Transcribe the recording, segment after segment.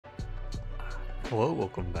Hello,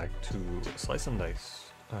 welcome back to Slice and Dice.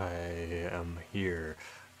 I am here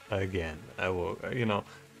again.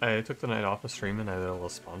 I took the night off of streaming. I did a little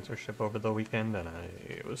sponsorship over the weekend, and I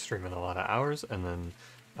was streaming a lot of hours, and then,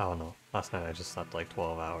 I don't know, last night I just slept like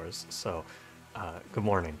 12 hours, so, good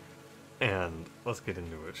morning. And let's get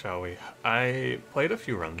into it, shall we? I played a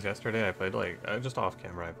few runs yesterday. I played just off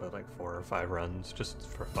camera, I played like 4 or 5 runs,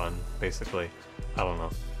 just for fun, basically. I don't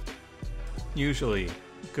know. Usually,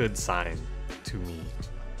 good sign to me.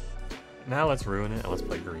 Now let's ruin it and let's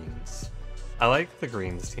play greens. I like the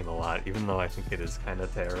greens team a lot, even though I think it is kind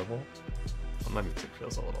of terrible. Oh, my music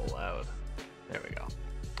feels a little loud. There we go.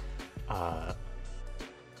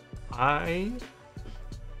 I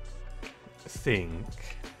think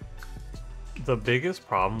the biggest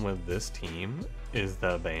problem with this team is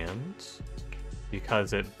the bans,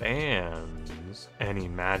 because it bans any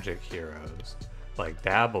magic heroes like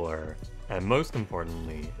Dabbler, and most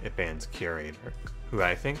importantly, it bans Curator, who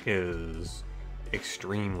I think is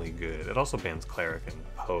extremely good. It also bans Cleric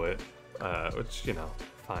and Poet, which, you know,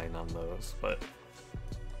 fine on those, but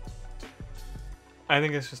I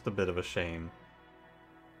think it's just a bit of a shame,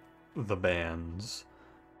 the bans.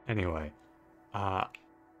 Anyway,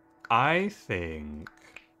 I think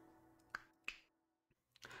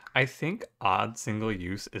odd single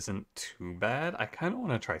use isn't too bad. I kind of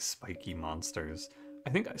want to try Spiky Monsters. I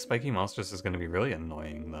think Spiky Monsters is going to be really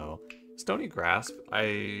annoying, though. Stony Grasp,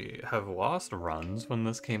 I have lost runs when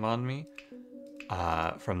this came on me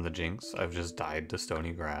from the Jinx. I've just died to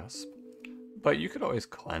Stony Grasp. But you could always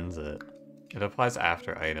cleanse it. It applies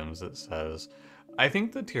after items, it says. I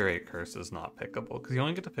think the tier 8 curse is not pickable, because you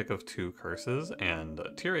only get to pick of 2 curses, and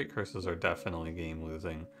tier 8 curses are definitely game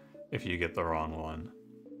losing if you get the wrong one.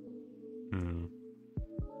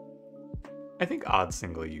 I think odd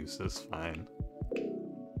single use is fine.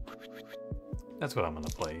 That's what I'm gonna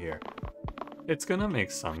play here. It's gonna make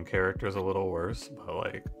some characters a little worse, but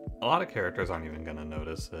like, a lot of characters aren't even gonna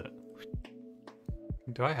notice it.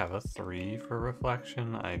 Do I have a 3 for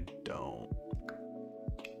reflection? I don't.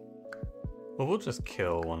 Well, we'll just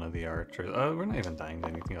kill one of the archers. We're not even dying to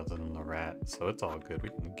anything other than the rat, so it's all good. We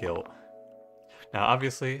can guilt. Now,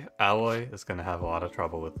 obviously, Alloy is gonna have a lot of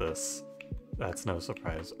trouble with this. That's no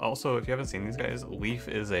surprise. Also, if you haven't seen these guys, Leaf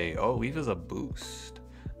is a boost.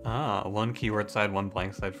 Ah, 1 keyword side, 1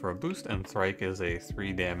 blank side for a boost, and Thrike is a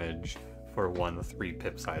 3 damage for 1 3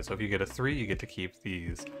 pip size. So if you get a 3, you get to keep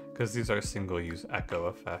these, because these are single use echo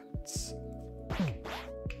effects.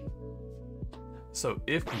 So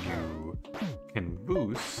if you can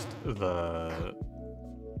boost the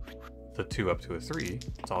 2 up to a 3,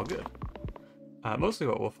 it's all good. Mostly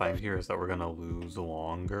what we'll find here is that we're gonna lose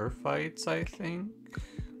longer fights, I think.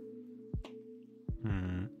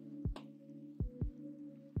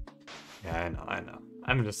 Yeah, I know.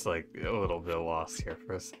 I'm just like a little bit lost here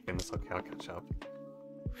for a second. It's okay, I'll catch up.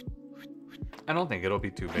 I don't think it'll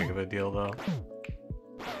be too big of a deal though.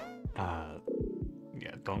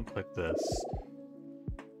 Yeah, don't click this.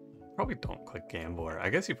 Probably don't click Gambler. I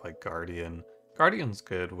guess you play Guardian. Guardian's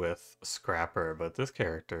good with Scrapper, but this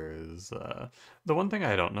character is, the one thing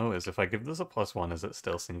I don't know is if I give this a +1, is it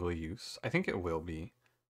still single use? I think it will be.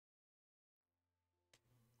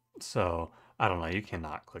 So, I don't know, you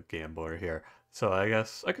cannot click Gambler here. So I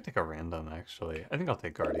guess I could take a random, actually. I think I'll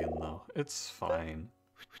take Guardian, though. It's fine.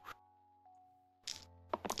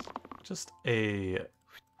 Just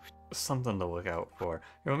something to look out for.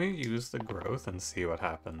 Let me use the growth and see what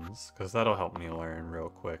happens, because that'll help me learn real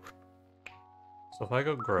quick. So if I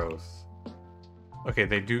go growth, okay,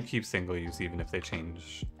 they do keep single use even if they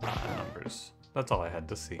change numbers. That's all I had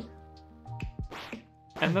to see.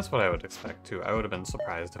 And that's what I would expect too. I would have been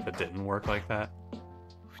surprised if it didn't work like that.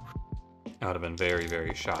 I would have been very,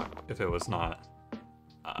 very shocked if it was not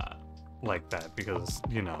like that, because,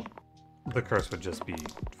 you know, the curse would just be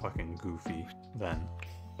fucking goofy then.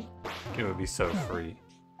 It would be so free.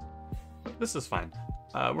 But this is fine.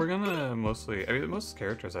 We're gonna mostly, I mean, most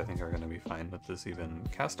characters I think are gonna be fine with this even.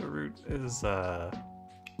 Caster Root is,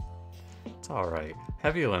 it's alright.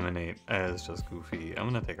 Heavy Eliminate is just goofy. I'm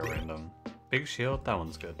gonna take a random. Big Shield, that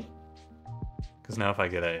one's good. Because now if I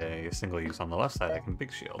get a single use on the left side, I can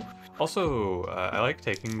Big Shield. Also, I like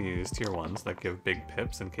taking these tier 1s that give big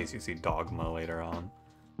pips in case you see Dogma later on.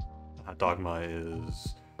 Dogma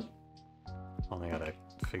is... Only gotta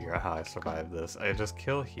figure out how I survive this. I just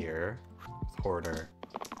kill here with Hoarder.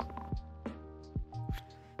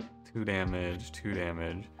 2 damage, 2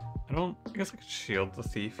 damage. I guess I could shield the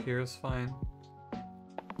thief here is fine.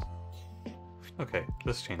 Okay,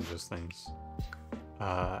 this changes things.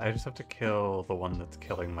 I just have to kill the one that's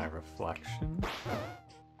killing my reflection.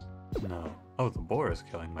 No. Oh, the boar is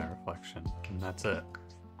killing my reflection, and that's it.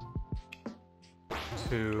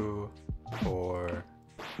 2, 4,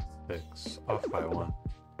 6, off by 1.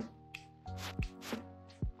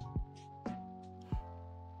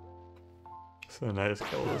 So then I just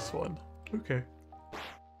kill this one. Okay.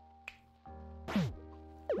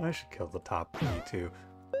 I should kill the top bee too.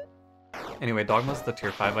 Anyway, Dogma's the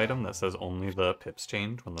tier 5 item that says only the pips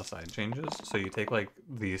change when the side changes. So you take like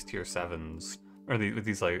these tier 7s, or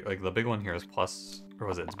these like the big one here is plus, or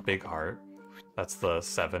was it, it's Big Heart. That's the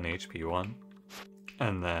 7 HP one.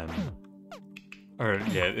 And then, or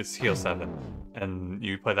yeah, it's heal 7. And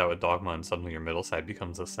you play that with Dogma and suddenly your middle side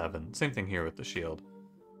becomes a 7. Same thing here with the shield.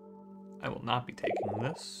 I will not be taking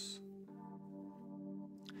this.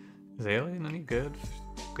 Is Alien any good?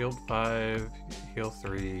 Field 5, heal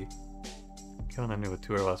 3. Kill an enemy with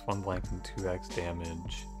 2 or less, 1 blank, and 2x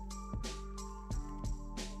damage.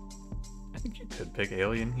 I think you could pick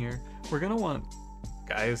Alien here. We're gonna want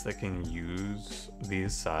guys that can use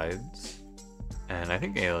these sides. And I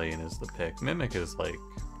think Alien is the pick. Mimic is like...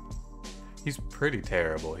 he's pretty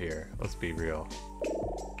terrible here, let's be real.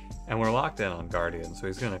 And we're locked in on Guardian, so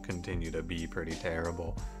he's gonna continue to be pretty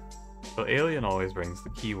terrible. So Alien always brings the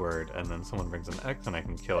keyword, and then someone brings an X, and I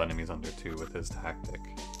can kill enemies under 2 with his tactic.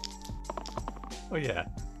 Oh yeah.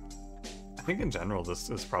 I think in general this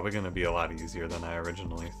is probably going to be a lot easier than I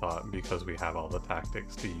originally thought, because we have all the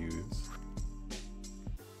tactics to use.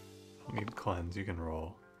 Don't need cleanse, you can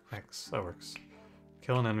roll. X, that works.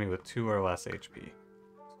 Kill an enemy with 2 or less HP.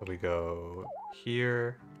 So we go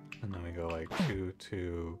here, and then we go like 2,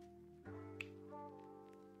 2...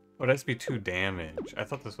 Oh, it has to be 2 damage. I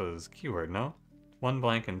thought this was keyword, no? 1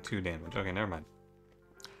 blank and 2 damage. Okay, never mind.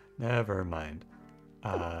 Never mind.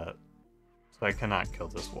 So I cannot kill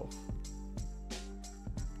this wolf.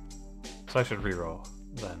 So I should reroll,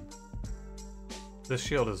 then. This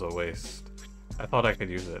shield is a waste. I thought I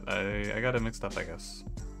could use it. I got it mixed up, I guess.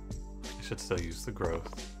 I should still use the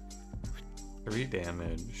growth. 3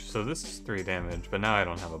 damage. So this is 3 damage, but now I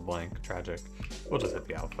don't have a blank. Tragic. We'll just hit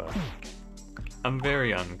the alpha. I'm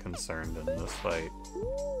very unconcerned in this fight.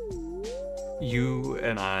 You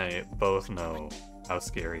and I both know how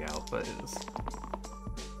scary alpha is.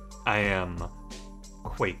 I am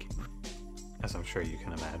quaking, as I'm sure you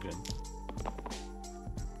can imagine.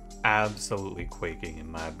 Absolutely quaking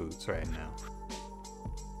in my boots right now.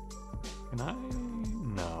 Can I?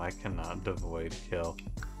 No, I cannot devoid kill.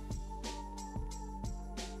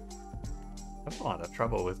 I have a lot of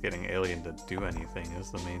trouble with getting Alien to do anything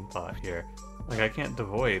is the main thought here. Like, I can't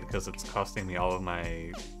devoid because it's costing me all of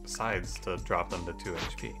my sides to drop them to 2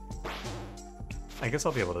 HP. I guess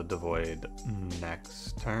I'll be able to devoid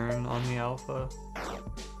next turn on the alpha.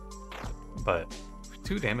 But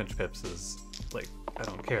 2 damage pips is, like, I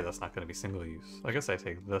don't care, that's not going to be single use. I guess I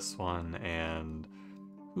take this one, and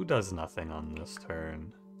who does nothing on this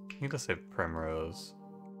turn? I need to save Primrose.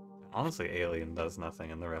 Honestly, Alien does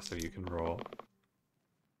nothing, and the rest of you can roll.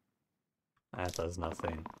 That does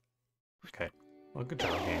nothing. Okay. Well, good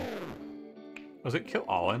job, game. Was it kill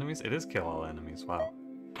all enemies? It is kill all enemies, wow.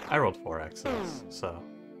 I rolled 4 X's, so...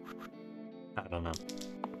 I don't know.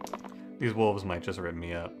 These wolves might just rip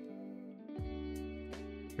me up.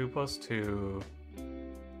 2 plus 2...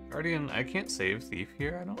 Guardian, I can't save Thief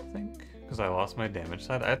here, I don't think, because I lost my damage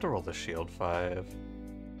side. I have to roll the shield 5.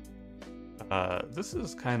 This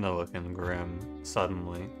is kind of looking grim,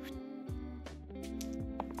 suddenly.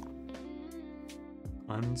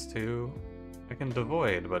 Cleanse 2. I can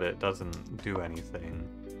devoid, but it doesn't do anything.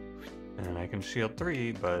 And I can shield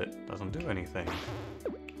 3, but it doesn't do anything.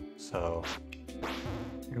 So,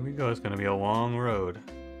 here we go, it's gonna be a long road.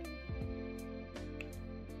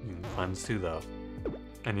 You can cleanse 2 though.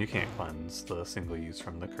 And you can't cleanse the single use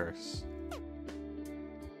from the curse.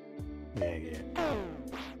 Yeah.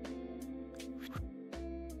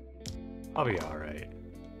 I'll be alright.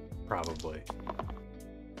 Probably.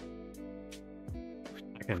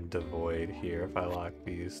 I can devoid here if I lock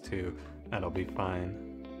these 2. That'll be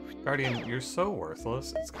fine. Guardian, you're so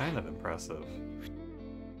worthless, it's kind of impressive.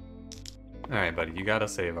 Alright, buddy, you gotta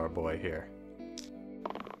save our boy here.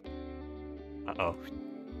 Uh-oh.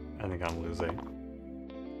 I think I'm losing.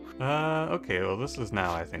 Okay, well this is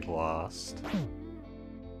now, I think, lost.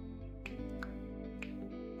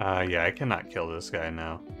 Yeah, I cannot kill this guy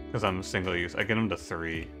now. Because I'm single use. I get him to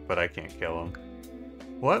 3, but I can't kill him.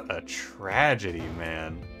 What a tragedy,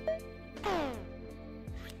 man.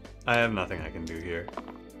 I have nothing I can do here.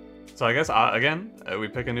 So I guess, again, we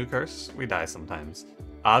pick a new curse. We die sometimes.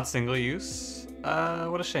 Odd single use?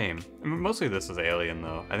 What a shame. I mean, mostly this is Alien,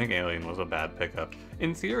 though. I think Alien was a bad pickup.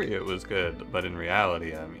 In theory, it was good, but in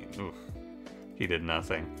reality, I mean, oof. He did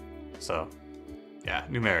nothing. So, yeah,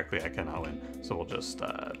 numerically I cannot win. So we'll just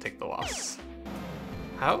take the loss.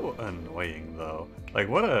 How annoying, though. Like,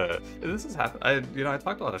 what a... This has happened... I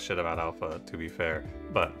talked a lot of shit about Alpha, to be fair,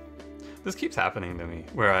 but this keeps happening to me,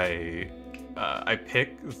 where I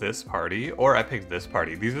pick this party, or I pick this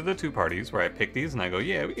party. These are the two parties where I pick these, and I go,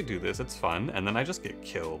 yeah, we could do this, it's fun, and then I just get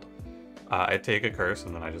killed. I take a curse,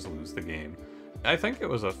 and then I just lose the game. I think it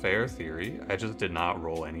was a fair theory, I just did not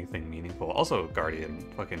roll anything meaningful. Also, Guardian,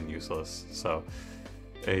 fucking useless, so,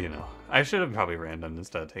 you know. I should have probably randomed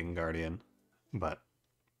instead of taking Guardian, but...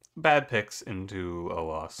 Bad picks into a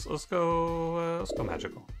loss. Let's go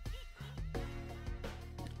magical.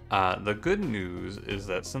 The good news is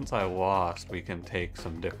that since I lost, we can take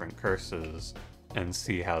some different curses and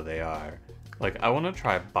see how they are. Like, I want to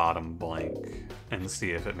try bottom blank and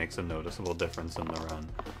see if it makes a noticeable difference in the run.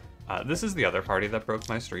 This is the other party that broke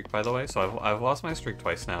my streak, by the way, so I've lost my streak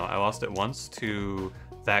twice now. I lost it once to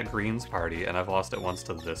that Greens party, and I've lost it once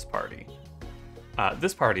to this party.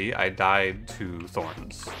 This party, I died to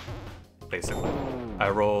Thorns, basically.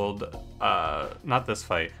 I rolled, not this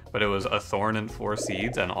fight, but it was a Thorn and 4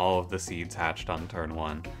 seeds, and all of the seeds hatched on turn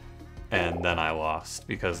 1. And then I lost,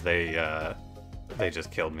 because they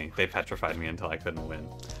just killed me. They petrified me until I couldn't win.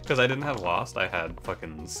 Because I didn't have Lost, I had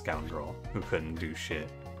fucking Scoundrel, who couldn't do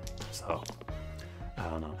shit. So, I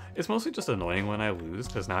don't know. It's mostly just annoying when I lose,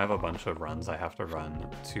 because now I have a bunch of runs I have to run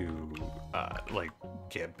to, like,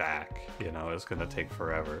 get back. You know, it's gonna take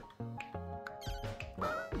forever.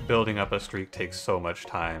 Building up a streak takes so much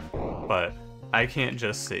time, but I can't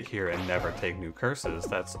just sit here and never take new curses.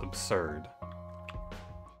 That's absurd.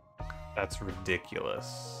 That's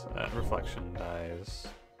ridiculous. Reflection dies.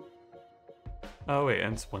 Oh wait,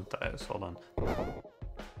 and Splint dies. Hold on.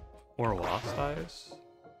 Or Lost dies?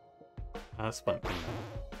 Splint can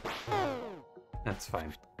die. That's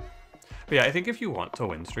fine. But yeah, I think if you want to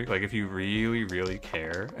win streak, like if you really, really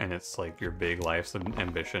care, and it's like your big life's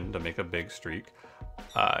ambition to make a big streak,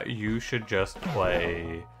 you should just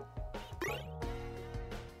play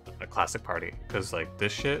a classic party. Because like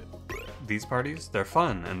this shit, these parties, they're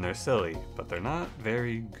fun and they're silly, but they're not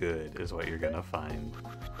very good is what you're gonna find.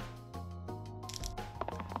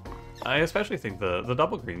 I especially think the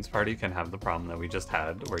double greens party can have the problem that we just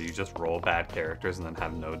had, where you just roll bad characters and then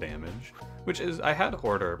have no damage. Which is, I had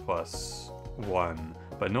Hoarder +1,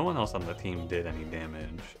 but no one else on the team did any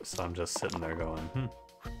damage, so I'm just sitting there going,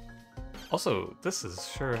 Also, this is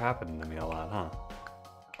sure happened to me a lot, huh?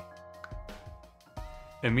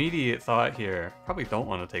 Immediate thought here, probably don't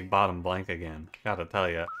want to take bottom blank again, gotta tell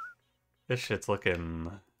ya. This shit's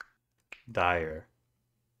looking dire.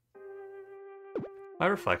 My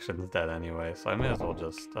reflection's dead anyway, so I may as well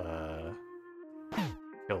just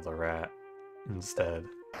kill the rat instead.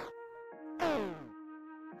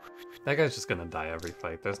 That guy's just gonna die every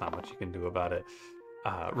fight, there's not much you can do about it.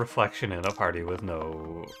 Reflection in a party with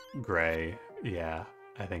no gray, yeah,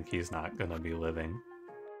 I think he's not gonna be living.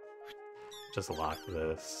 Just lock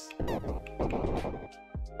this.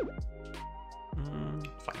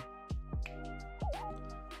 Fine.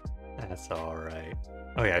 That's alright.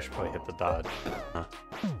 Oh yeah, I should probably hit the dodge. Huh.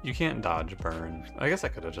 You can't dodge burn. I guess I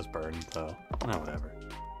could have just burned though. No, whatever.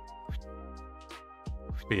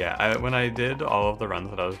 But yeah, when I did all of the runs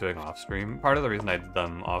that I was doing off stream, part of the reason I did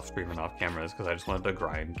them off stream and off camera is because I just wanted to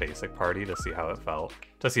grind basic party to see how it felt.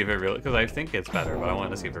 To see if it really, because I think it's better, but I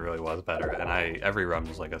wanted to see if it really was better. And every run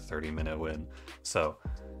was like a 30-minute win. So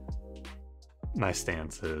my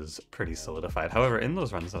stance is pretty solidified. However, in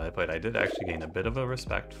those runs that I played, I did actually gain a bit of a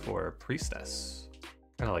respect for Priestess.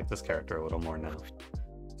 Kind of like this character a little more now.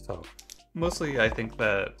 So mostly I think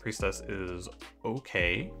that Priestess is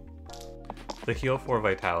okay. The heal 4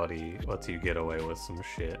 vitality lets you get away with some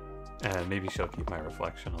shit. And maybe she'll keep my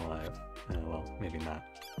reflection alive. Well, maybe not.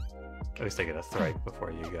 At least I get a strike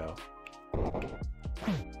before you go.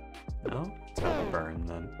 No? It's got a burn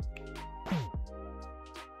then.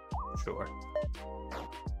 Sure.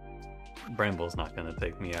 Bramble's not gonna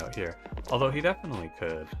take me out here. Although he definitely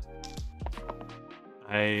could.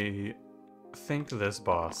 I think this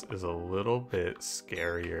boss is a little bit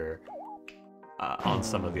scarier on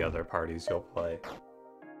some of the other parties you'll play.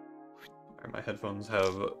 My headphones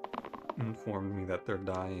have informed me that they're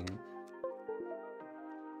dying.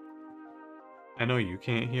 I know you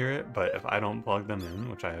can't hear it, but if I don't plug them in,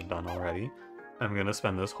 which I have done already, I'm gonna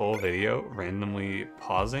spend this whole video randomly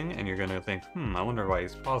pausing, and you're gonna think, I wonder why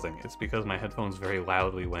he's pausing. It's because my headphones very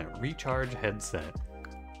loudly went, recharge headset.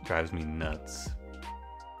 Drives me nuts.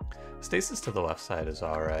 Stasis to the left side is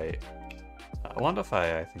alright.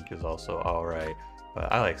 Wandify I think is also alright,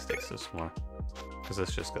 but I like Stasis more. Because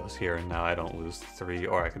this just goes here, and now I don't lose 3,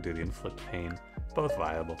 or I could do the Inflict Pain. Both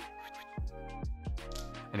viable.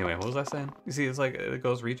 Anyway, what was I saying? You see, it's like it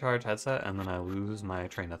goes recharge headset, and then I lose my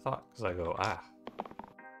train of thought because I go, ah,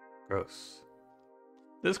 gross.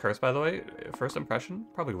 This curse, by the way, first impression,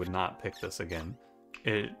 probably would not pick this again.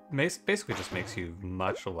 It basically just makes you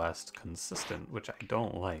much less consistent, which I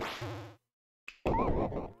don't like.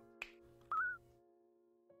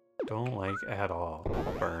 Don't like at all.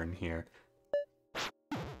 Burn here.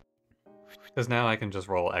 Because now I can just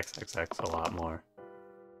roll XXX a lot more.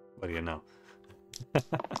 What do you know?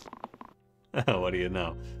 What do you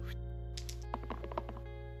know?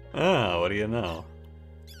 Ah, what do you know?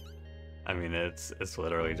 I mean, it's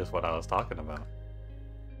literally just what I was talking about.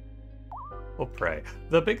 We'll pray.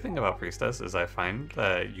 The big thing about Priestess is I find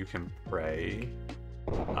that you can pray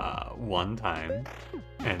 1 time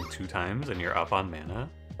and 2 times and you're up on mana.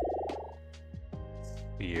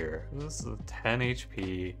 Sphere. This is a 10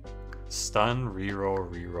 HP. Stun,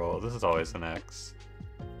 reroll. This is always an X.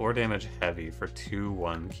 4 damage heavy for 2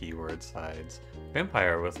 1 keyword sides.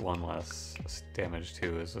 Vampire with 1 less damage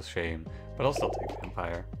too is a shame, but I'll still take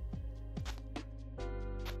Vampire.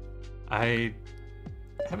 I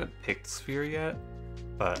haven't picked Sphere yet,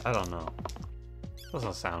 but I don't know.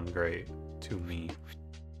 Doesn't sound great to me.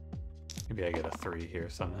 Maybe I get a 3 here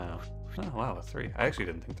somehow. Oh wow, a 3. I actually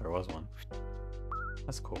didn't think there was one.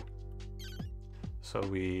 That's cool. So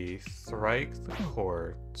we strike the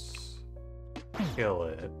quartz, kill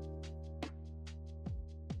it,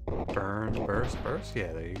 burn, burst?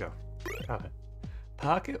 Yeah, there you go. Got it.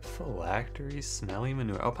 Pocket phylactery, smelly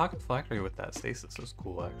manure. Oh, pocket phylactery with that stasis is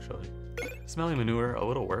cool, actually. Smelly manure, a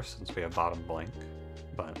little worse since we have bottom blank,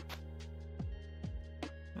 but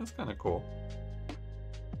that's kind of cool.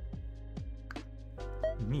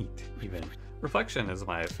 Neat, even. Reflection is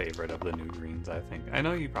my favorite of the new greens, I think. I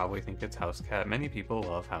know you probably think it's Housecat. Many people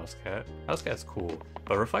love Housecat. Housecat's cool,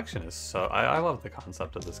 but Reflection is so... I love the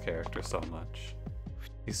concept of this character so much.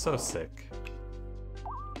 He's so sick.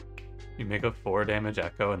 You make a 4 damage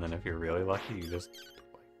echo, and then if you're really lucky, you just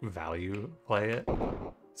value play it.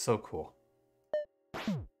 So cool.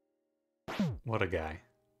 What a guy.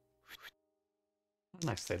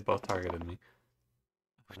 Nice, they both targeted me.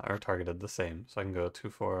 Or targeted the same, so I can go 2,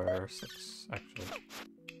 4, 6, actually.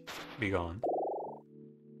 Be gone.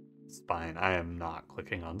 Spine. I am not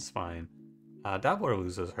clicking on Spine. Dabbler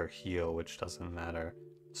loses her heal, which doesn't matter.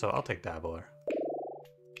 So I'll take Dabbler.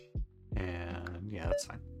 And yeah, that's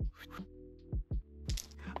fine.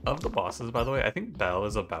 Of the bosses, by the way, I think Bell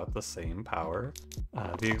is about the same power.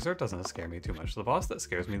 The Exert doesn't scare me too much. The boss that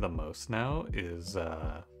scares me the most now is,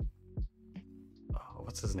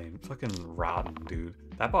 what's his name? Fucking Rodden, dude.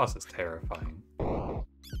 That boss is terrifying.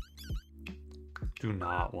 Do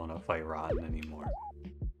not want to fight Rodden anymore.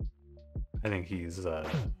 I think he's a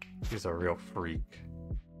real freak.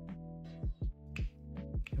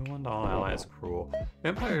 Kill 1 to all allies, cruel.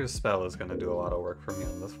 Vampire's spell is going to do a lot of work for me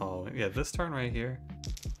on this following. Yeah, this turn right here,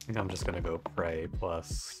 I think I'm just going to go Pray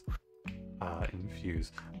plus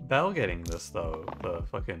Infuse. Bell getting this, though, the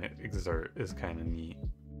fucking Exert, is kind of neat.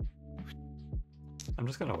 I'm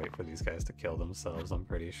just gonna wait for these guys to kill themselves, I'm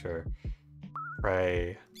pretty sure.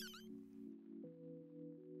 Pray.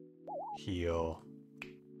 Heal.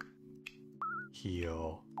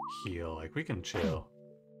 Heal. Heal. Like, we can chill.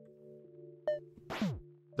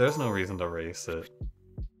 There's no reason to race it.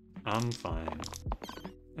 I'm fine.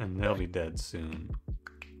 And they'll be dead soon.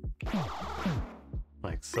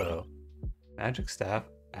 Like so. Magic Staff,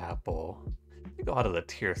 Apple. I think a lot of the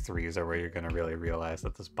tier 3s are where you're gonna really realize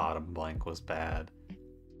that this bottom blank was bad.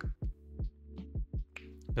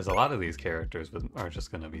 Because a lot of these characters are just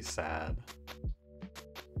going to be sad.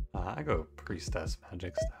 I go Priestess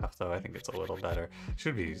Magic Staff, though. I think it's a little better.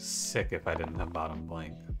 Should be sick if I didn't have bottom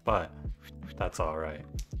blank, but that's alright.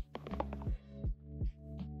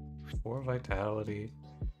 4 Vitality.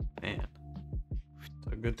 Man,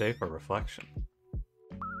 it's a good day for Reflection.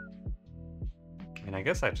 I mean, I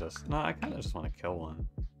guess I kind of just want to kill one.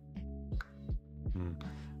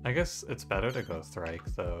 I guess it's better to go Strike,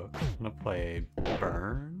 though. I'm gonna play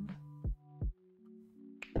Burn,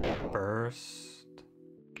 Burst,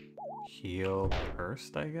 Heal,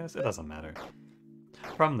 Burst, I guess? It doesn't matter.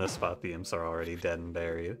 From this spot, the imps are already dead and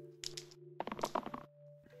buried.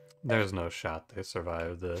 There's no shot they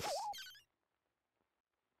survive this.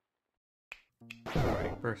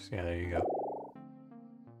 Alright, Burst, yeah, there you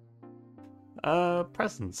go.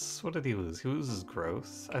 Presence. What did he lose? He loses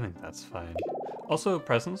Growth. I think that's fine. Also,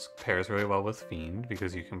 Presence pairs really well with Fiend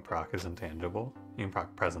because you can proc as intangible. You can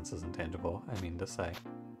proc Presence as intangible, I mean to say.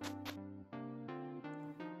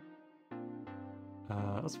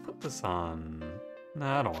 Let's put this on... No,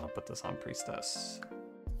 I don't want to put this on Priestess.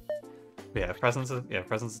 But yeah, if Presence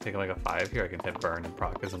is taking like a 5 here, I can hit Burn and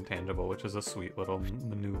proc his Intangible, which is a sweet little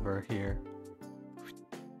maneuver here.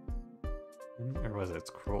 Or was it? It's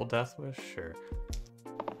Cruel Death Wish? Sure.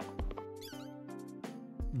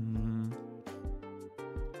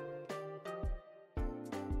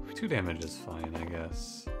 2 damage is fine, I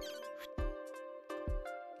guess.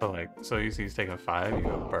 But like, so you see he's taking 5, you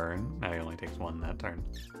go Burn. Now he only takes 1 that turn.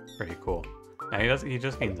 Pretty cool. Now he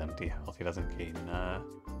just gains empty health. He doesn't gain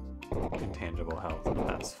intangible health, but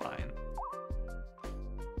that's fine.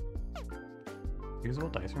 Usable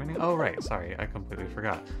dice remaining? Oh right, sorry, I completely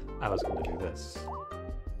forgot. I was gonna do this.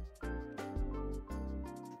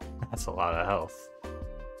 That's a lot of health.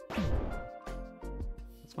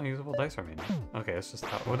 What's my usable dice remaining? Okay, it's just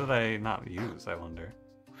what did I not use, I wonder?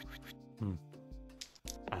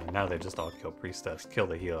 Now they just all kill Priestess. Kill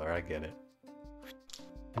the healer, I get it.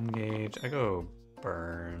 Engage. I go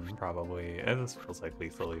Burn, probably. This feels like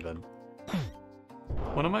lethal even.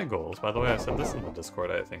 One of my goals, by the way, I said this in the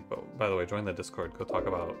Discord, I think, but by the way, join the Discord, go talk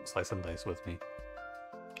about Slice and Dice with me.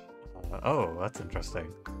 Oh, that's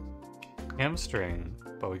interesting. Hamstring,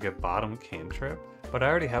 but we get bottom cantrip, but I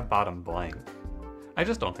already have bottom blank. I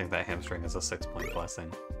just don't think that hamstring is a 6-point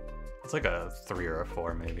blessing. It's like a 3 or a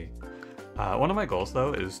 4, maybe. One of my goals,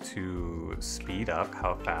 though, is to speed up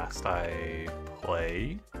how fast I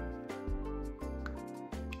play. I'm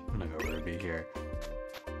gonna go Ruby here.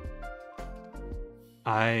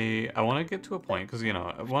 I want to get to a point, because, you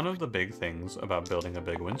know, one of the big things about building a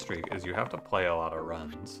big win streak is you have to play a lot of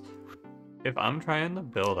runs. If I'm trying to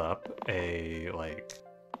build up a, like,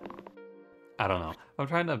 I don't know, I'm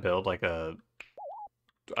trying to build, like, a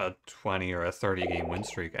 20 or a 30 game win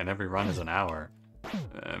streak, and every run is an hour.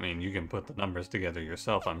 I mean, you can put the numbers together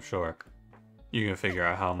yourself, I'm sure. You can figure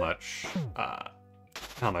out how much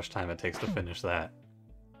time it takes to finish that.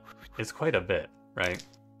 It's quite a bit, right?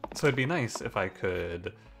 So it'd be nice if I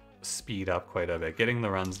could speed up quite a bit. Getting the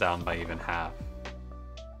runs down by even half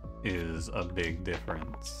is a big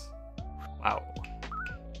difference. Wow.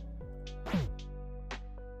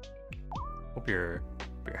 Hope you're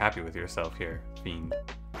happy with yourself here, Fiend.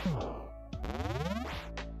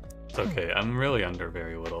 It's okay, I'm really under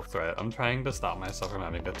very little threat. I'm trying to stop myself from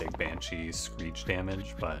having to take Banshee Screech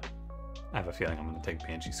damage, but I have a feeling I'm going to take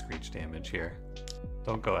Banshee Screech damage here.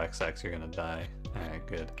 Don't go XX, you're going to die. Alright,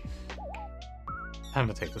 good. Time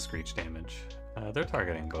to take the Screech damage. They're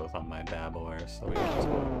targeting both on my Dabbler, so we can just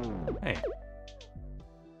go... Hey.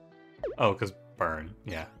 Oh, because Burn.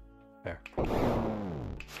 Yeah, fair.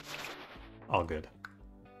 All good.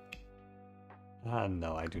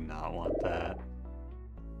 No, I do not want that.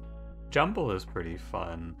 Jumble is pretty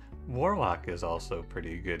fun. Warlock is also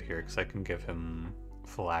pretty good here, because I can give him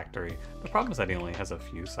Phylactery. The problem is that he only has a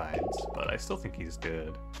few sides, but I still think he's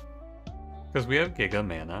good. Because we have Giga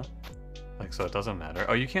Mana, like, so it doesn't matter.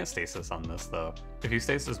 Oh, you can't stasis on this, though. If you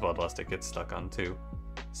stasis Bloodlust, it gets stuck on 2.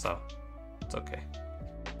 So, it's okay.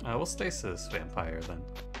 We'll stasis Vampire, then.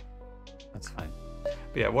 That's fine. But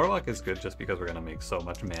yeah, Warlock is good just because we're going to make so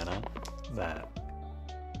much mana that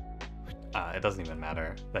it doesn't even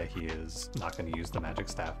matter that he is not going to use the Magic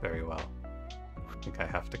Staff very well. I think I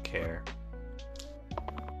have to care.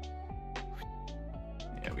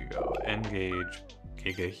 Yeah, we go. Engage,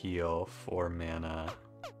 Giga Heal, 4 mana.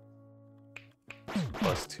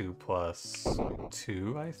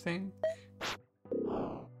 +2/+2, I think?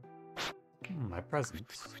 My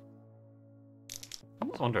presence. I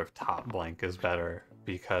almost wonder if top blank is better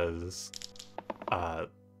because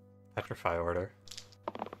Petrify Order.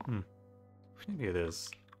 Maybe it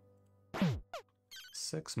is.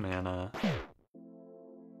 6 mana.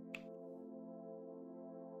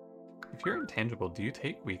 If you're intangible, do you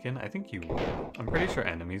take Weaken? I think you would. I'm pretty sure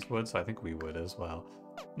enemies would, so I think we would as well.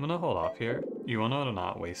 I'm gonna hold off here. You wanna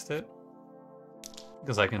not waste it?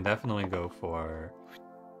 Because I can definitely go for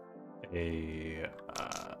a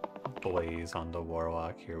Blaze on the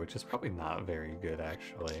Warlock here, which is probably not very good,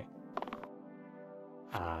 actually.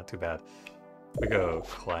 Too bad. We go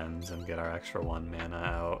Cleanse and get our extra 1 mana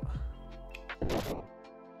out.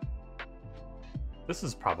 This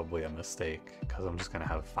is probably a mistake, because I'm just going to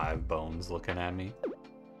have 5 bones looking at me.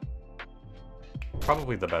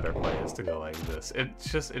 Probably the better play is to go like this. It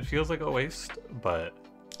feels like a waste, but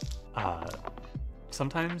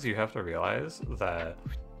sometimes you have to realize that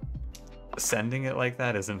sending it like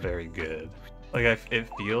that isn't very good. Like, it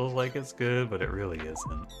feels like it's good, but it really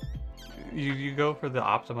isn't. You go for the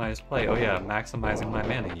optimized play. Oh yeah, maximizing my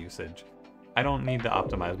mana usage. I don't need to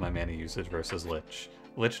optimize my mana usage versus Lich.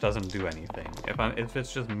 Lich doesn't do anything. If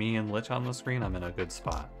it's just me and Lich on the screen, I'm in a good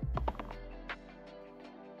spot.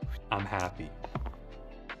 I'm happy.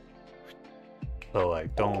 So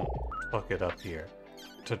like, don't fuck it up here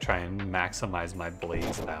to try and maximize my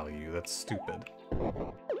blaze value. That's stupid.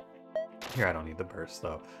 Here, I don't need the burst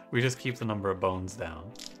though. We just keep the number of bones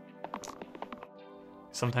down.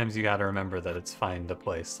 Sometimes you gotta remember that it's fine to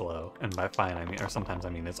play slow. And by fine, I mean, or sometimes I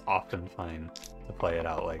mean it's often fine to play it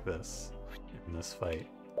out like this in this fight.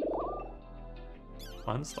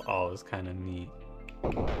 Cleanse to all is kind of neat.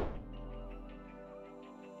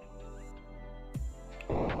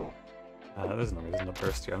 There's no reason to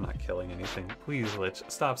burst you. I'm not killing anything. Please, Lich,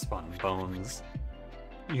 stop spawning bones.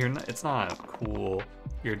 You're not, it's not cool.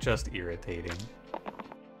 You're just irritating.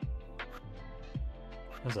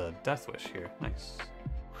 There's a death wish here. Nice.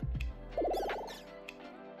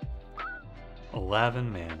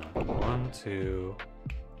 11 mana. 1, 2.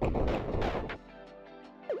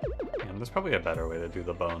 And there's probably a better way to do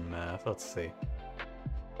the bone math. Let's see.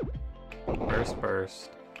 Burst,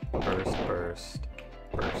 burst, burst, burst,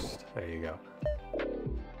 burst. There you go.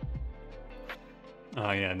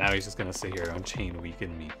 Oh yeah, now he's just gonna sit here and chain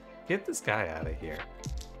weaken me. Get this guy out of here.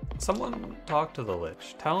 Someone talk to the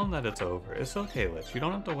Lich. Tell him that it's over. It's okay, Lich. You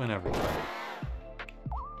don't have to win every fight.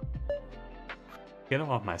 Get him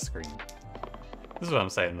off my screen. This is what I'm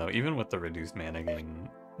saying though. Even with the reduced mana gain,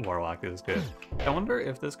 Warlock is good. I wonder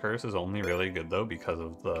if this curse is only really good though because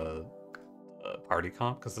of the party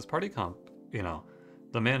comp. Because this party comp, you know,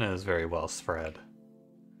 the mana is very well spread.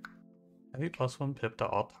 Heavy +1 pip to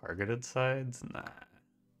all targeted sides? Nah.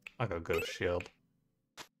 I'll go Ghost Shield.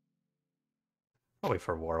 I'll wait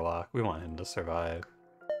for Warlock. We want him to survive.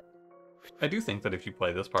 I do think that if you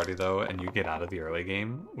play this party though, and you get out of the early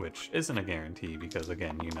game, which isn't a guarantee because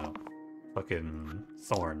again, you know, fucking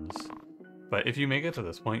thorns. But if you make it to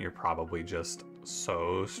this point, you're probably just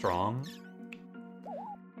so strong.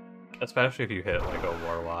 Especially if you hit like a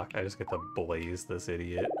Warlock. I just get to blaze this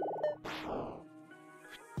idiot.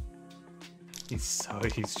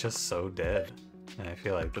 He's just so dead. And I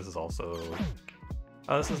feel like this is also...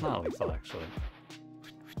 Oh, this is not lethal actually.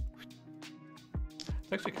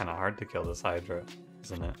 It's actually kind of hard to kill this Hydra,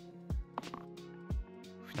 isn't it?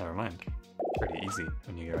 Never mind. Pretty easy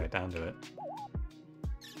when you get right down to it.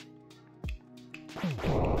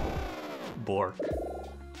 Bork.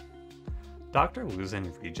 Doctor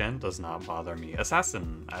losing regen does not bother me.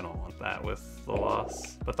 Assassin, I don't want that with the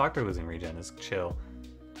loss. But Doctor losing regen is chill.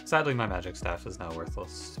 Sadly, my magic staff is now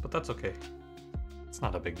worthless, but that's okay. It's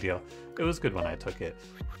not a big deal. It was good when I took it.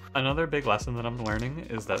 Another big lesson that I'm learning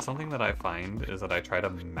is that something that I find is that I try to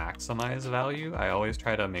maximize value. I always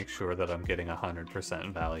try to make sure that I'm getting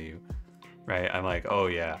 100% value, right? I'm like, oh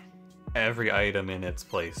yeah, every item in its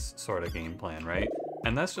place sort of game plan, right?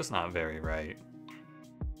 And that's just not very right,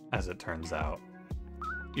 as it turns out.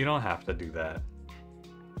 You don't have to do that.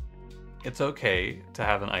 It's okay to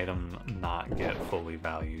have an item not get full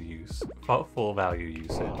value usage.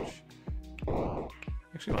 I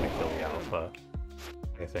actually want to kill the alpha,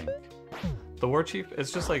 I think. The war chief,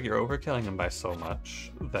 it's just like you're overkilling him by so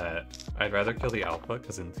much that I'd rather kill the alpha,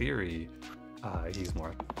 because in theory, he's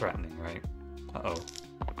more threatening, right? Uh-oh.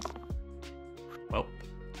 Well.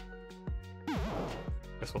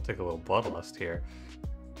 Guess we'll take a little bloodlust here.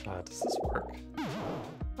 Does this work?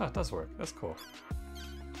 Oh, it does work. That's cool.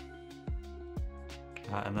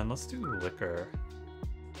 And then let's do liquor.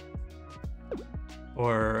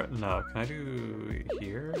 Or, no, can I do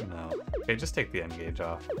here? No. Okay, just take the N-gauge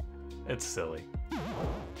off. It's silly.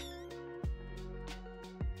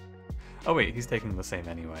 Oh wait, he's taking the same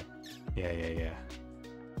anyway. Yeah.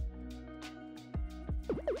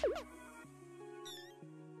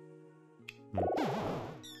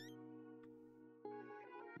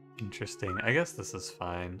 Interesting. I guess this is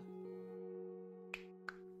fine.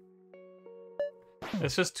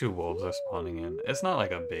 It's just 2 wolves are spawning in. It's not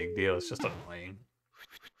like a big deal, it's just annoying.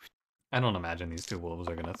 I don't imagine these 2 wolves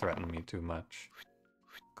are gonna threaten me too much.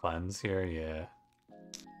 Cleanse here, yeah.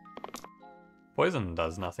 Poison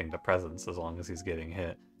does nothing to presence as long as he's getting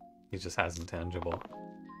hit. He just has intangible.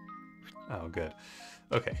 Oh, good.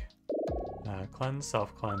 Okay. Cleanse,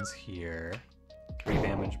 self-cleanse here. 3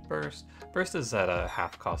 damage burst. Burst is at a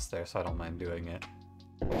half cost there, so I don't mind doing it.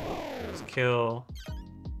 There's kill.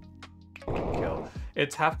 Kill.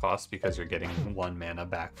 It's half cost because you're getting 1 mana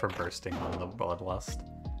back for bursting on the bloodlust.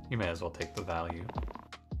 You may as well take the value.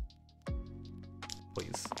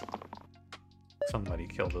 Please. Somebody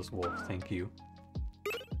kill this wolf, thank you.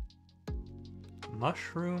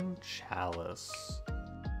 Mushroom Chalice.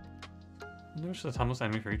 Notice the tumbles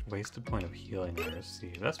enemy for each wasted point of healing I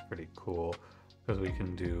receive. That's pretty cool. Because we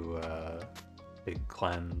can do big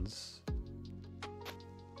cleanse.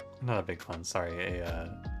 Not a big cleanse, sorry.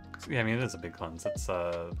 Yeah, I mean it is a big cleanse. It's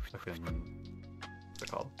fucking, what's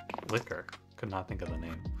it called? Liquor. Could not think of the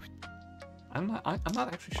name. I'm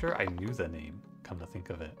not actually sure I knew the name, come to think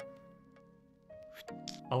of it.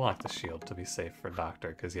 I'll lock the shield to be safe for Doctor,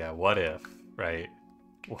 because yeah, what if, right?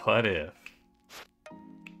 What if?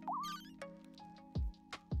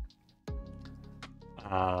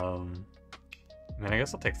 I mean, I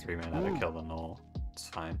guess I'll take 3 mana to kill the Null. It's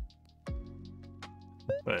fine.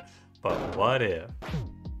 But what if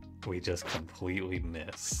we just completely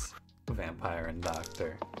miss Vampire and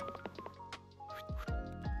Doctor?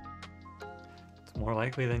 It's more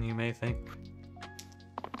likely than you may think.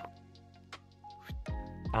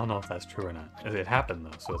 I don't know if that's true or not. It happened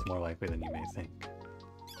though, so it's more likely than you may think.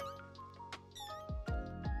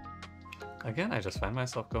 Again, I just find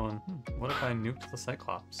myself going, what if I nuked the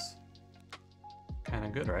Cyclops? Kinda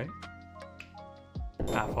good, right?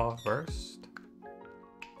 Half off burst.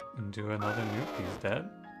 And do another nuke, he's dead.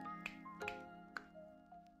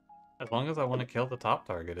 As long as I want to kill the top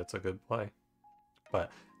target, it's a good play. But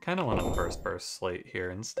kinda want to burst slate here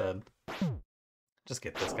instead. Just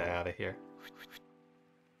get this guy out of here.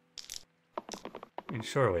 I mean,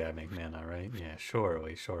 surely I make mana, right? Yeah,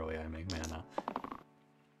 surely I make mana.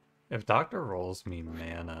 If Doctor rolls me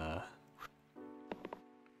mana...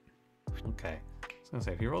 Okay. I was gonna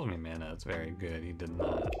say, if he rolls me mana, it's very good. He did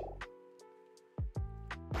not.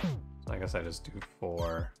 So I guess I just do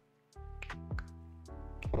 4.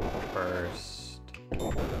 Burst.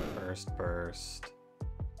 Burst.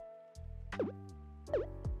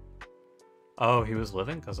 Oh, he was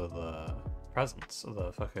living because of the presence of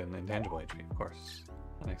the fucking intangible HP, of course.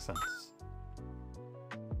 That makes sense.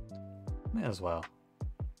 May as well.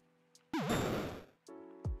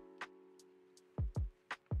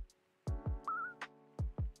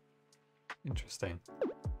 Interesting.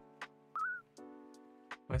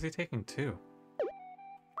 Why is he taking 2?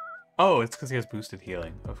 Oh, it's because he has boosted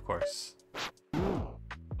healing, of course.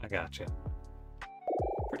 I gotcha.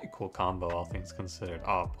 Pretty cool combo, all things considered.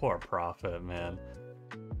 Oh, poor Prophet, man.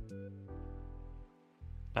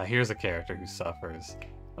 Now here's a character who suffers.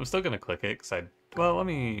 I'm still gonna click it because well, let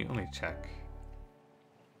me check.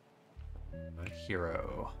 A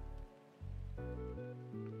hero.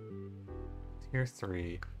 Tier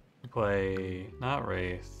 3. Play not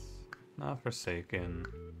Wraith, not Forsaken,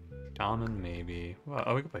 Shaman maybe. Well,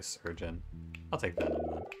 oh, we can play Surgeon. I'll take Venom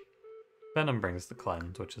then. Venom brings the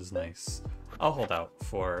cleanse, which is nice. I'll hold out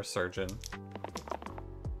for Surgeon.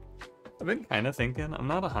 I've been kind of thinking, I'm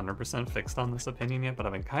not 100% fixed on this opinion yet, but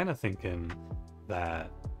I've been kind of thinking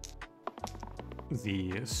that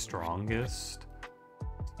the strongest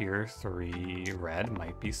Tier 3 red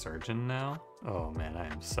might be Surgeon now. Oh man, I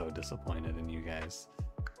am so disappointed in you guys.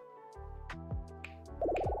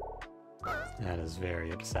 That is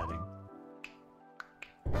very upsetting.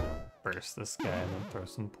 Burst this guy and then throw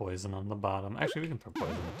some poison on the bottom. Actually, we can throw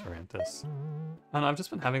poison at Tarantus. I don't know, I've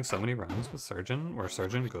just been having so many runs with Surgeon, where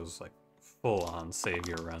Surgeon goes like full-on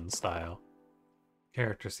savior run style.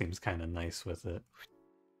 Character seems kind of nice with it.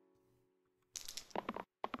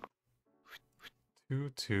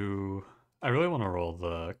 2/2. I really want to roll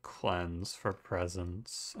the cleanse for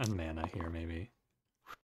presence and mana here, maybe.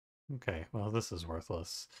 Okay, well this is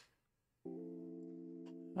worthless.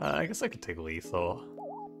 I guess I could take lethal.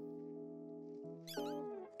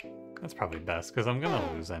 That's probably best, because I'm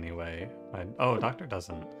gonna lose anyway. Oh, Doctor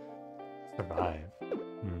doesn't survive.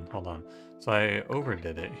 Hold on. So I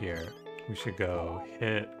overdid it here. We should go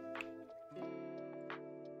hit...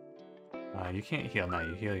 you can't heal now,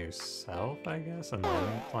 you heal yourself, I guess, and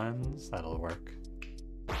then cleanse? That'll work.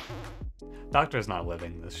 Doctor's not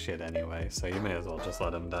living this shit anyway, so you may as well just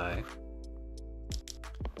let him die.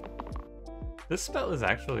 This spell is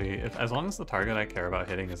actually, as long as the target I care about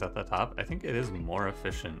hitting is at the top, I think it is more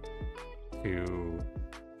efficient to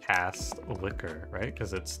cast Liquor, right?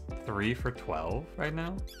 Because it's 3 for 12 right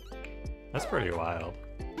now. That's pretty wild.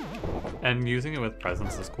 And using it with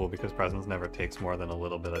Presence is cool because Presence never takes more than a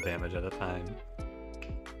little bit of damage at a time.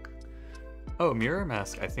 Oh, Mirror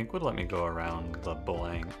Mask I think would let me go around the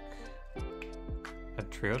blank. A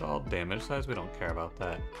trio to all damage size? We don't care about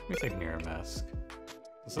that. Let me take Mirror Mask.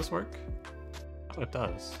 Does this work? Oh, it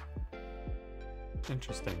does.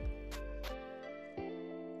 Interesting.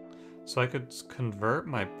 So I could convert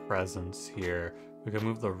my Presence here. We could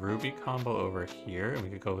move the Ruby combo over here, and we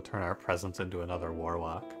could go turn our Presence into another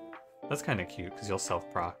Warlock. That's kind of cute, because you'll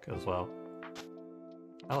self-proc as well.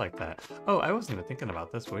 I like that. Oh, I wasn't even thinking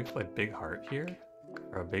about this, but we could play Big Heart here,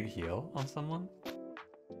 or a Big Heal on someone.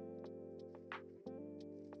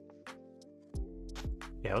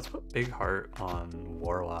 Yeah, let's put Big Heart on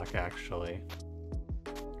Warlock, actually.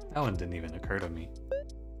 That one didn't even occur to me.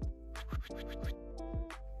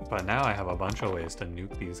 But now I have a bunch of ways to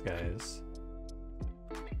nuke these guys.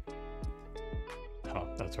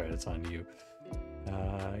 That's right, it's on you.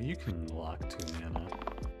 You can lock 2 mana.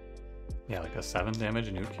 Yeah, like a 7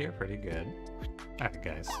 damage nuke here, pretty good. Alright,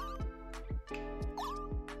 guys.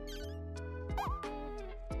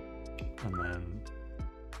 And then...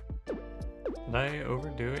 Did I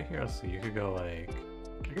overdo it here? So you could go like...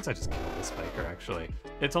 I guess I just killed the spiker, actually.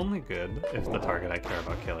 It's only good if the target I care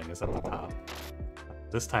about killing is at the top.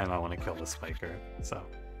 This time I want to kill the spiker, so...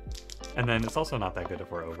 And then it's also not that good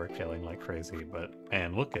if we're overkilling like crazy, but...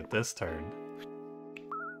 Man, look at this turn.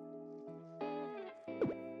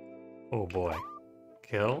 Oh boy.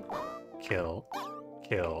 Kill, kill,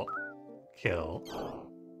 kill, kill,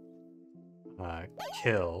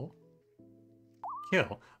 kill,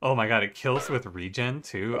 kill. Oh my god, it kills with regen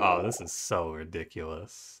too? Oh, this is so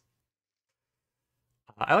ridiculous.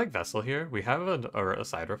 I like Vessel here. We have a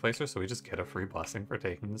side replacer, so we just get a free blessing for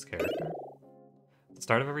taking this character. At the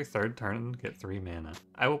start of every 3rd turn, get 3 mana.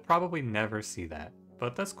 I will probably never see that,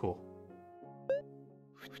 but that's cool.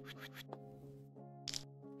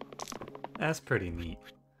 That's pretty neat.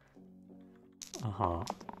 Uh-huh.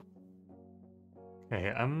 Okay,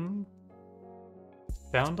 I'm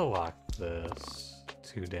down to lock this.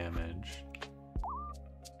 2 damage.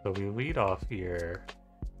 So we lead off here.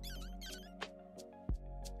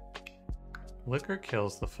 Liquor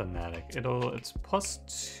kills the Fanatic. It's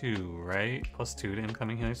 +2, right? +2 to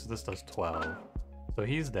incoming healing, so this does 12. So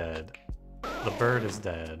he's dead. The bird is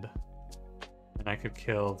dead. And I could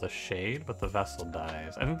kill the Shade, but the Vessel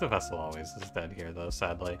dies. I think the Vessel always is dead here, though,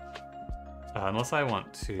 sadly. Unless I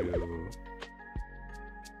want to...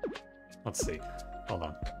 Let's see. Hold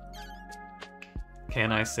on.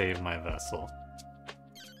 Can I save my Vessel?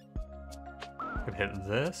 Could hit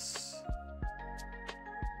this.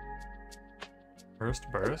 First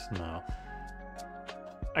burst? No.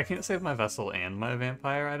 I can't save my Vessel and my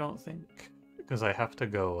Vampire, I don't think. Because I have to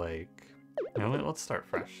go, like... You know, let's start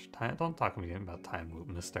fresh. Don't talk to me about time loop,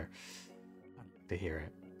 mister. I need to hear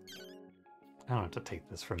it. I don't have to take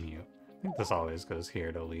this from you. I think this always goes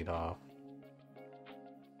here to lead off.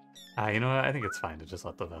 You know what? I think it's fine to just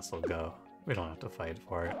let the Vessel go. We don't have to fight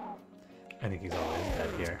for it. I think he's always dead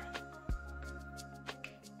here.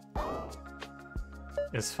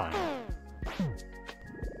 It's fine.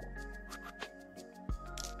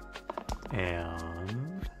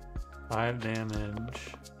 And 5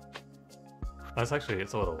 damage. That's actually,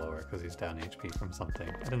 it's a little lower because he's down HP from something.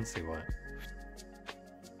 I didn't see what.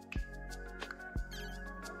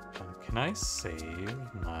 Can I save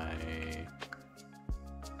my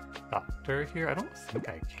Doctor here? I don't think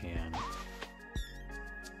I can.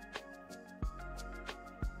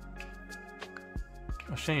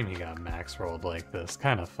 A shame he got max rolled like this.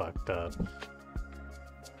 Kind of fucked up.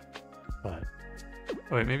 But,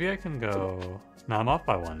 oh wait, maybe I can go... No, I'm off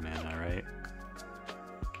by 1 mana, right?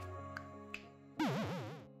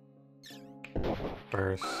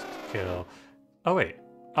 Burst, kill. Oh wait.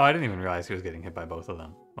 Oh, I didn't even realize he was getting hit by both of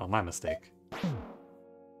them. Well, my mistake.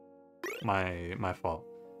 My fault.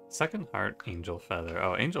 Second Heart, Angel Feather.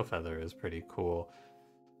 Oh, Angel Feather is pretty cool.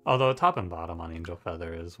 Although top and bottom on Angel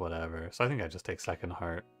Feather is whatever. So I think I just take Second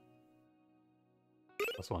Heart.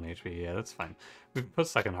 +1 HP, yeah, that's fine. We put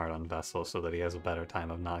Second Heart on Vessel so that he has a better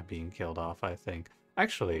time of not being killed off, I think.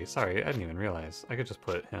 Actually, sorry, I didn't even realize. I could just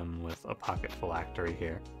put him with a Pocket Phylactery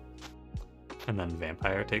here. And then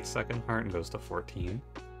Vampire takes Second Heart and goes to 14.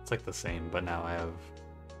 It's like the same, but now I have...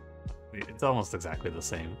 It's almost exactly the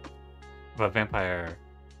same. But Vampire...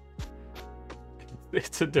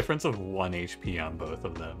 It's a difference of 1 HP on both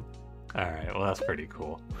of them. Alright, well that's pretty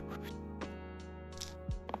cool.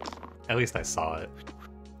 At least I saw it.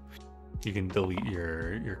 You can delete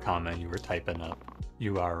your comment you were typing up.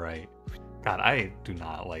 You are right. God, I do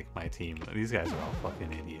not like my team. These guys are all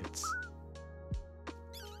fucking idiots.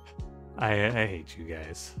 I hate you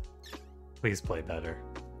guys. Please play better.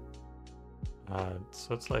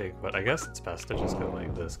 So it's like, but I guess it's best to just go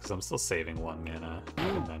like this, because I'm still saving 1 mana,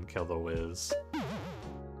 and then kill the Wiz.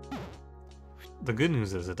 The good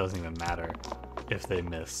news is it doesn't even matter if they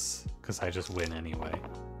miss, because I just win anyway.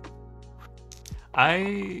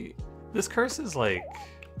 This curse is like...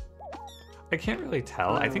 I can't really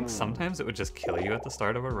tell. I think sometimes it would just kill you at the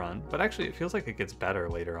start of a run, but actually it feels like it gets better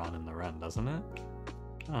later on in the run, doesn't it?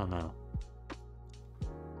 I don't know.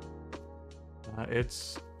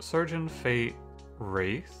 It's Surgeon, Fate,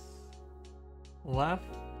 Wraith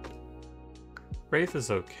left. Wraith is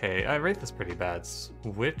okay. Wraith is pretty bad.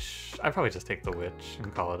 Witch, I'd probably just take the Witch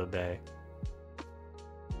and call it a day.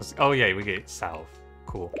 Oh yeah, we get Salve.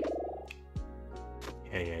 Cool.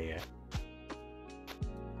 Yeah.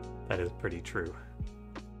 That is pretty true.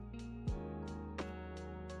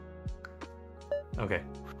 Okay.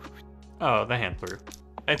 Oh, the hand threw.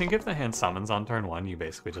 I think if the hand summons on turn 1, you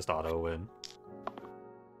basically just auto-win.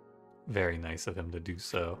 Very nice of him to do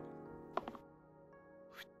so.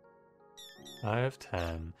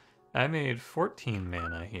 5/10. I made 14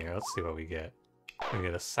 mana here. Let's see what we get. We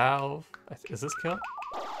get a salve. Is this kill?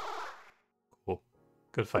 Cool.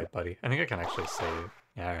 Good fight, buddy. I think I can actually save.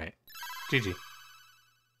 Yeah, alright. GG.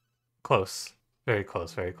 Close. Very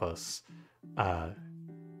close, very close. That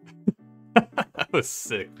was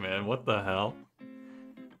sick, man. What the hell?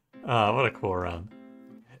 What a cool run.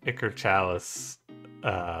 Icar Chalice,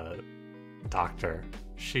 Doctor.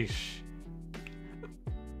 Sheesh.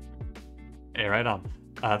 Hey, right on.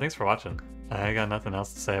 Thanks for watching. I got nothing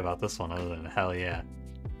else to say about this one other than hell yeah.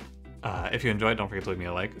 If you enjoyed, don't forget to leave me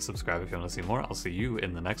a like, subscribe if you want to see more. I'll see you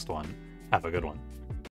in the next one. Have a good one.